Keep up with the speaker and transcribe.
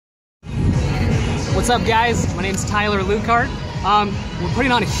What's up, guys? My name's Tyler Lucart. We're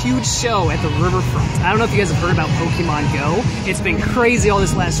putting on a huge show at the Riverfront. I don't know if you guys have heard about Pokemon Go. It's been crazy all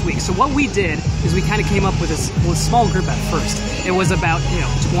this last week. So what we did is we kind of came up with a small group at first. It was about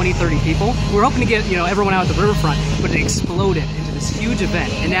 20, 30 people. We were hoping to get everyone out at the Riverfront, but it exploded into this huge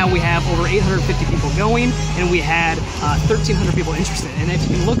event. And now we have over 850 people going, and we had 1,300 people interested. And if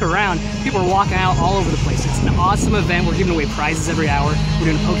you can look around, people are walking out all over the place. It's an awesome event. We're giving away prizes every hour. We're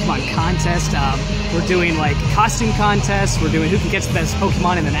doing a Pokemon contest. We're doing like costume contests. We're doing who can catch the best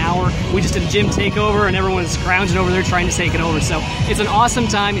Pokemon in an hour. We just did a gym takeover and everyone's scrounging over there trying to take it over. So it's an awesome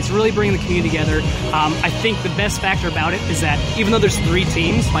time. It's really bringing the community together. I think the best factor about it is that even though there's 3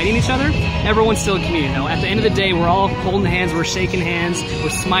 teams fighting each other, everyone's still a community. At the end of the day, we're all holding hands, we're shaking hands, we're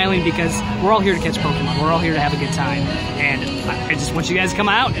smiling because we're all here to catch Pokemon. We're all here to have a good time. And I just want you guys to come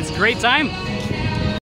out. It's a great time.